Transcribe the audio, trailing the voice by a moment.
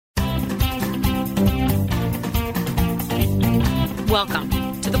Welcome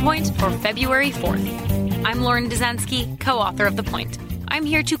to The Point for February 4th. I'm Lauren Dezenski, co-author of The Point. I'm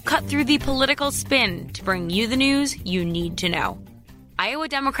here to cut through the political spin to bring you the news you need to know. Iowa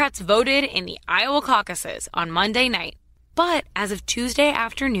Democrats voted in the Iowa caucuses on Monday night, but as of Tuesday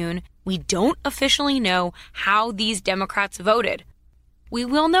afternoon, we don't officially know how these Democrats voted. We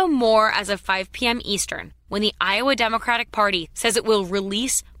will know more as of 5 p.m. Eastern, when the Iowa Democratic Party says it will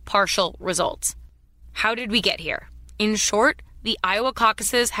release partial results. How did we get here? In short, the Iowa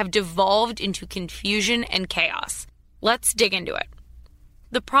caucuses have devolved into confusion and chaos. Let's dig into it.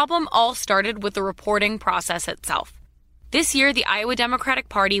 The problem all started with the reporting process itself. This year, the Iowa Democratic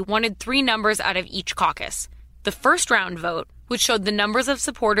Party wanted 3 numbers out of each caucus. The first round vote, which showed the numbers of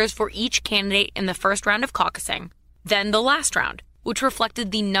supporters for each candidate in the first round of caucusing. Then the last round, which reflected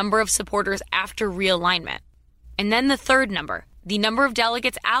the number of supporters after realignment. And then the third number, the number of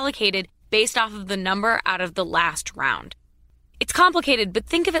delegates allocated based off of the number out of the last round. It's complicated, but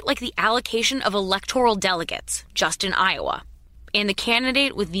think of it like the allocation of electoral delegates, just in Iowa. And the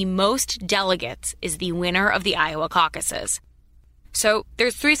candidate with the most delegates is the winner of the Iowa caucuses. So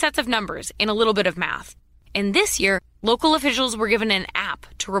there's 3 sets of numbers and a little bit of math. And this year, local officials were given an app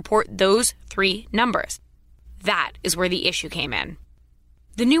to report those 3 numbers. That is where the issue came in.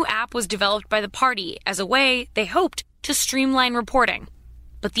 The new app was developed by the party as a way, they hoped, to streamline reporting.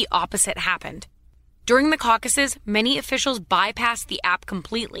 But the opposite happened. During the caucuses, many officials bypassed the app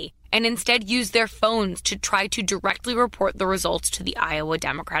completely and instead used their phones to try to directly report the results to the Iowa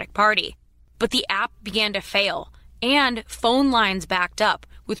Democratic Party. But the app began to fail, and phone lines backed up,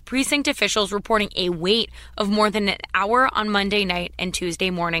 with precinct officials reporting a wait of more than an hour on Monday night and Tuesday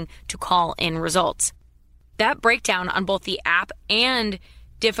morning to call in results. That breakdown on both the app and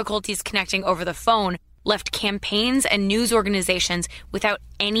difficulties connecting over the phone left campaigns and news organizations without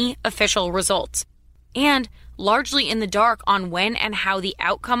any official results, and largely in the dark on when and how the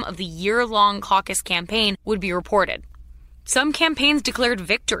outcome of the year-long caucus campaign would be reported. Some campaigns declared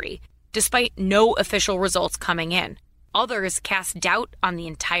victory, despite no official results coming in. Others cast doubt on the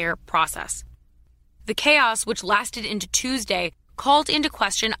entire process. The chaos, which lasted into Tuesday, called into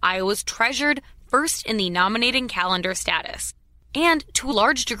question Iowa's treasured first in the nominating calendar status, and to a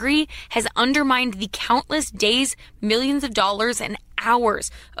large degree has undermined the countless days, millions of dollars, and hours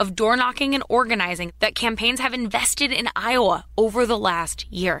of door-knocking and organizing that campaigns have invested in Iowa over the last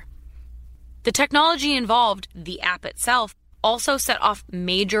year. The technology involved, the app itself, also set off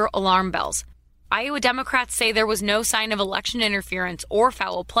major alarm bells. Iowa Democrats say there was no sign of election interference or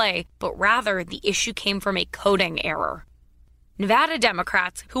foul play, but rather the issue came from a coding error. Nevada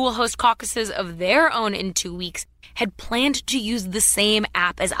Democrats, who will host caucuses of their own in 2 weeks, had planned to use the same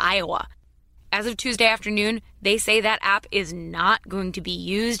app as Iowa. As of Tuesday afternoon, they say that app is not going to be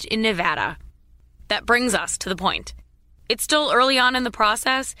used in Nevada. That brings us to the point. It's still early on in the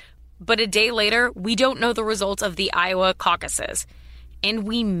process, but a day later, we don't know the results of the Iowa caucuses. And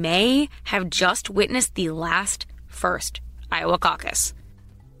we may have just witnessed the first Iowa caucus.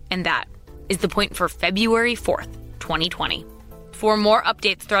 And that is the point for February 4th, 2020. For more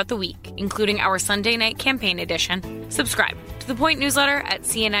updates throughout the week, including our Sunday night campaign edition, subscribe to The Point newsletter at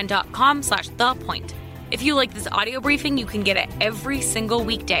cnn.com/thepoint. If you like this audio briefing, you can get it every single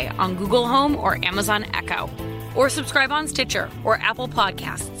weekday on Google Home or Amazon Echo. Or subscribe on Stitcher or Apple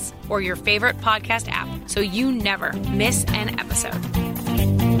Podcasts or your favorite podcast app so you never miss an episode.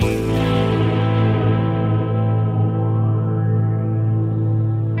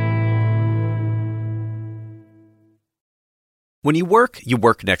 When you work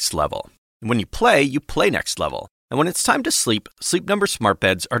next level. And when you play next level. And when it's time to sleep, Sleep Number smart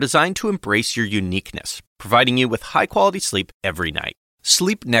beds are designed to embrace your uniqueness, providing you with high-quality sleep every night.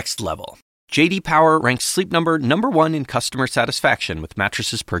 Sleep next level. J.D. Power ranks Sleep Number #1 in customer satisfaction with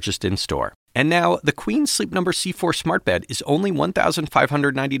mattresses purchased in-store. And now, the Queen Sleep Number C4 smart bed is only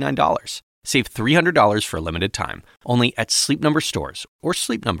 $1,599. Save $300 for a limited time, only at Sleep Number stores or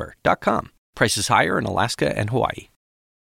sleepnumber.com. Prices higher in Alaska and Hawaii.